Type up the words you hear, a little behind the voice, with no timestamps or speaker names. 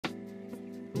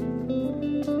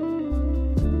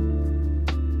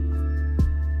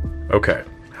Okay,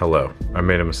 hello. I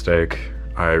made a mistake.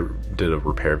 I did a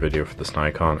repair video for this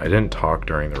Nikon. I didn't talk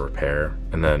during the repair,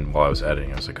 and then while I was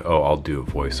editing, I was like, oh, I'll do a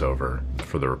voiceover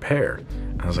for the repair.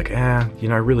 And I was like, I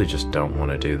really just don't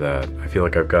want to do that. I feel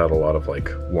like I've got a lot of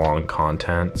like long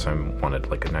content, so I wanted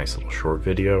like a nice little short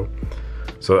video.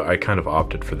 So I kind of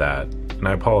opted for that, and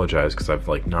I apologize because I've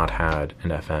like not had an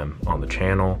FM on the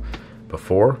channel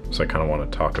before, so I kind of want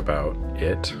to talk about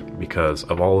it because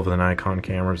of all of the Nikon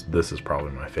cameras, this is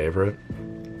probably my favorite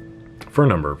for a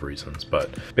number of reasons. But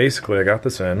basically I got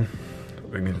this in,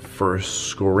 for a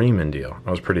screaming deal.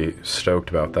 I was pretty stoked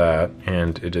about that,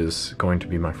 and it is going to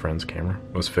be my friend's camera.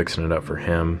 I was fixing it up for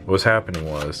him. What was happening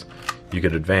was you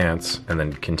could advance and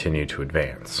then continue to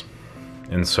advance.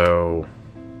 And so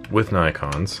with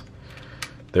Nikons,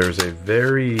 there's a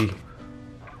very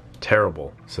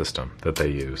terrible system that they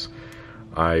use.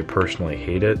 I personally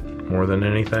hate it more than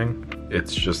anything.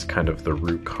 It's just kind of the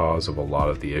root cause of a lot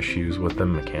of the issues with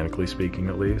them, mechanically speaking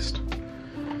at least.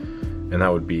 And that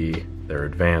would be their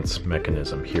advance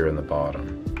mechanism here in the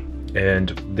bottom.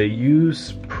 And they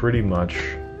use pretty much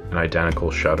an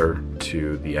identical shutter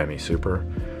to the ME Super.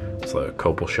 It's a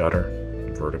copal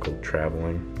shutter, vertical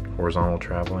traveling, horizontal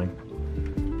traveling.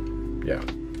 Yeah,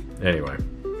 anyway.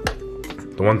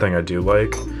 The one thing I do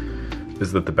like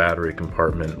is that the battery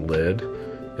compartment lid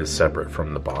is separate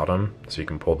from the bottom, so you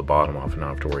can pull the bottom off and not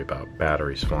have to worry about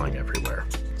batteries flying everywhere.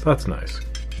 So that's nice.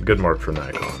 Good mark for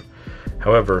Nikon.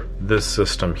 However, this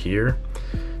system here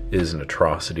is an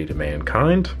atrocity to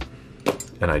mankind,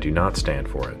 and I do not stand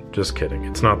for it. Just kidding.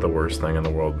 It's not the worst thing in the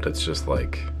world, but it's just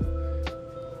like,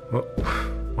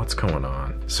 what's going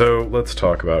on? So let's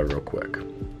talk about it real quick.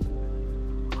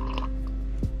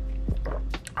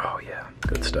 Oh yeah,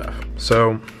 good stuff.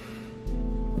 So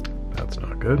that's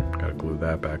not good. Gotta glue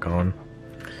that back on.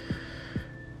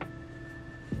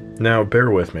 Now bear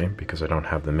with me because I don't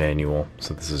have the manual,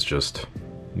 so this is just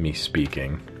me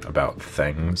speaking about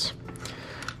things.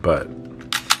 But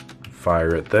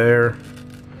fire it there.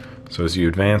 So as you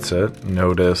advance it,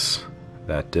 notice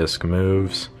that disc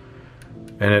moves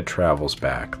and it travels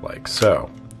back like so.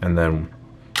 And then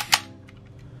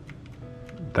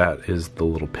that is the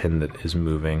little pin that is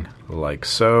moving like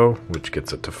so, which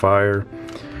gets it to fire.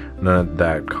 And then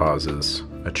that causes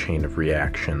a chain of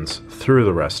reactions through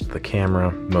the rest of the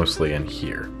camera, mostly in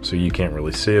here. So you can't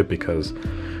really see it because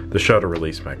the shutter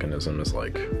release mechanism is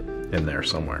like in there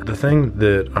somewhere. The thing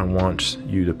that I want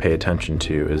you to pay attention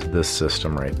to is this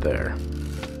system right there.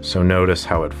 So notice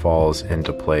how it falls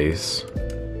into place.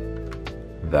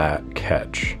 That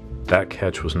catch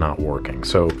was not working.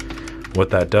 So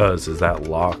what that does is that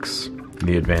locks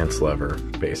the advance lever,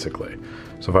 basically.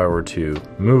 So if I were to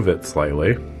move it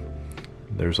slightly,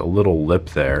 there's a little lip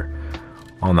there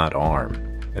on that arm,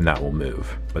 and that will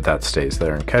move. But that stays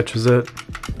there and catches it,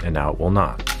 and now it will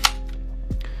not.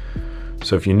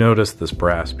 So if you notice this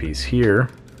brass piece here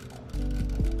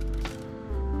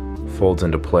folds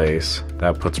into place,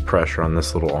 that puts pressure on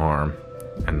this little arm,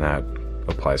 and that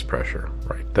applies pressure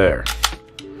right there.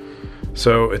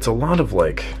 So it's a lot of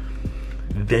like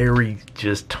very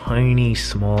just tiny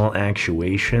small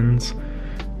actuations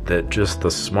that just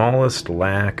the smallest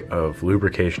lack of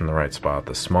lubrication in the right spot,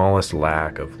 the smallest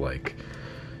lack of like,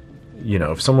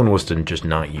 if someone was to just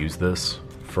not use this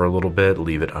for a little bit,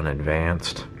 leave it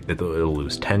unadvanced, it'll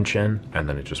lose tension and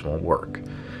then it just won't work.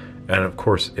 And of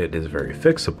course it is very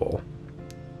fixable,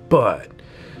 but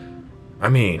I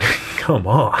mean, come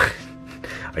on,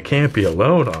 I can't be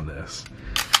alone on this.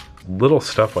 Little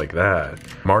stuff like that,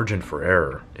 margin for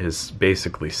error is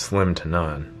basically slim to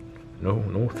none.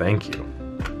 No, thank you.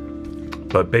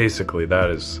 But basically that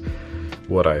is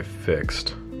what I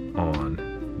fixed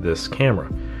on this camera.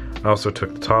 I also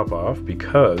took the top off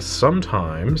because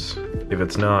sometimes if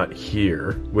it's not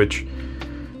here, which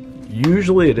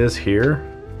usually it is here,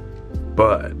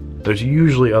 but there's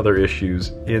usually other issues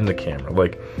in the camera.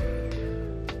 Like,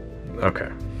 okay,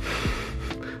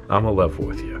 I'm a level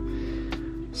with you.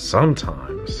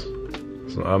 Sometimes,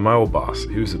 my old boss,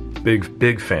 he was a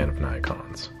big fan of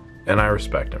Nikons, and I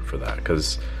respect him for that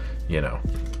because,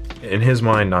 in his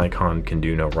mind, Nikon can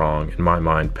do no wrong. In my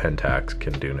mind, Pentax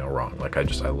can do no wrong. Like, I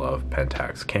love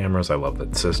Pentax cameras. I love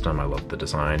that system. I love the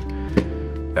design.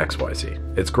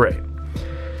 XYZ. It's great.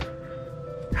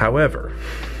 However,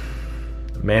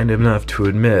 man enough to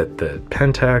admit that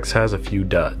Pentax has a few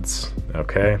duds,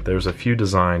 okay? There's a few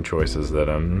design choices that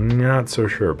I'm not so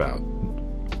sure about.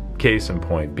 Case in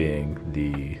point being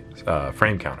the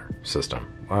frame counter system.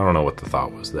 I don't know what the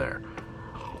thought was there,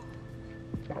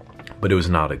 but it was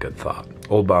not a good thought.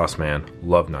 Old boss man,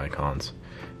 loved Nikons.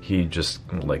 He just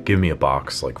like give me a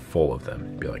box like full of them.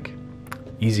 He'd be like,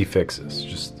 easy fixes.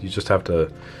 You just have to,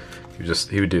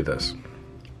 he would do this.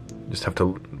 You just have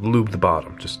to lube the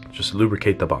bottom, just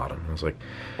lubricate the bottom. I was like,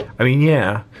 I mean,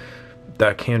 yeah,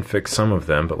 that can fix some of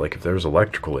them, but like if there's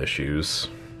electrical issues,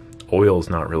 oil's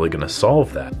not really gonna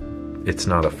solve that. It's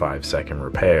not a 5-second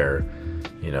repair,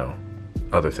 you know,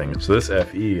 other things. So this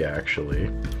FE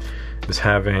actually is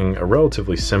having a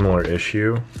relatively similar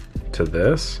issue to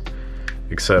this,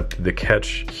 except the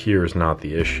catch here is not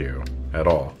the issue at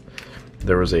all.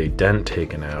 There was a dent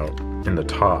taken out in the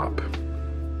top,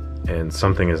 and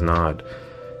something is not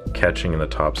catching in the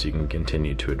top so you can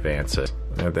continue to advance it.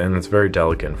 And it's very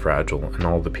delicate and fragile, and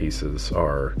all the pieces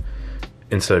are,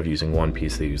 instead of using one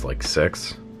piece, they use like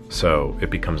 6. So it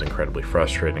becomes incredibly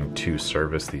frustrating to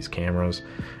service these cameras.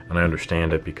 And I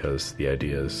understand it, because the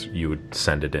idea is you would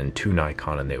send it in to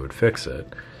Nikon and they would fix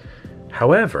it.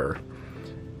 However,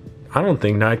 I don't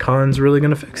think Nikon's really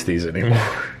gonna fix these anymore.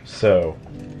 So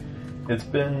it's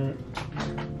been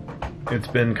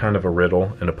kind of a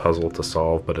riddle and a puzzle to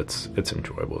solve, but it's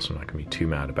enjoyable, so I'm not gonna be too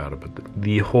mad about it. But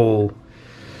the whole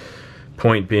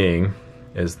point being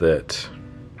is that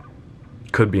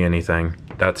could be anything.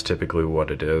 That's typically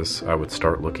what it is. I would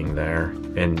start looking there,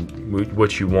 and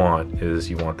what you want is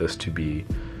you want this to be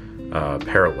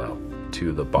parallel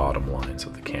to the bottom lines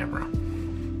of the camera.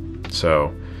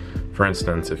 So for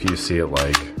instance, if you see it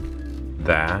like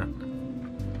that,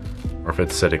 or if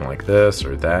it's sitting like this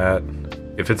or that,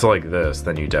 if it's like this,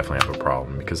 then you definitely have a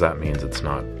problem, because that means it's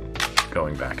not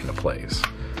going back into place.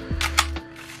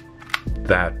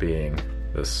 That being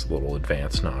this little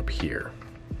advance knob here.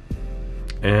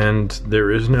 And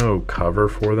there is no cover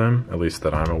for them, at least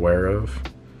that I'm aware of,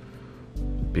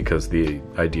 because the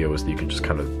idea was that you could just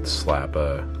kind of slap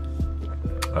an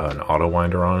auto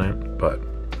winder on it. But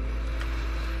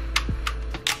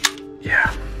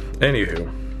yeah,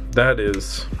 anywho, that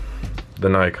is the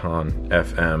Nikon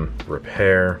FM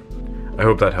repair. I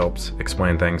hope that helps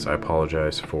explain things. I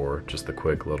apologize for just the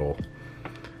quick little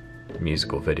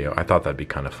musical video. I thought that'd be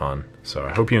kind of fun, so I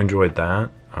hope you enjoyed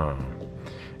that.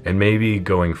 And maybe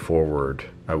going forward,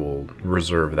 I will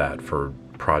reserve that for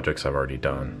projects I've already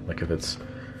done. Like if it's,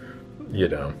 you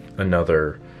know,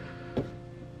 another,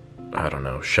 I don't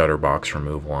know, shutter box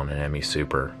removal on an ME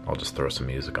Super, I'll just throw some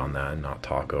music on that and not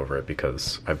talk over it,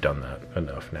 because I've done that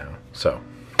enough now. So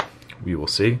we will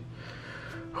see.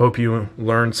 Hope you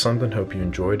learned something. Hope you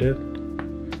enjoyed it.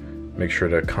 Make sure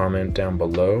to comment down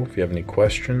below if you have any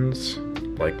questions.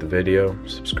 Like the video,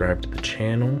 subscribe to the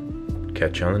channel.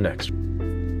 Catch you on the next one.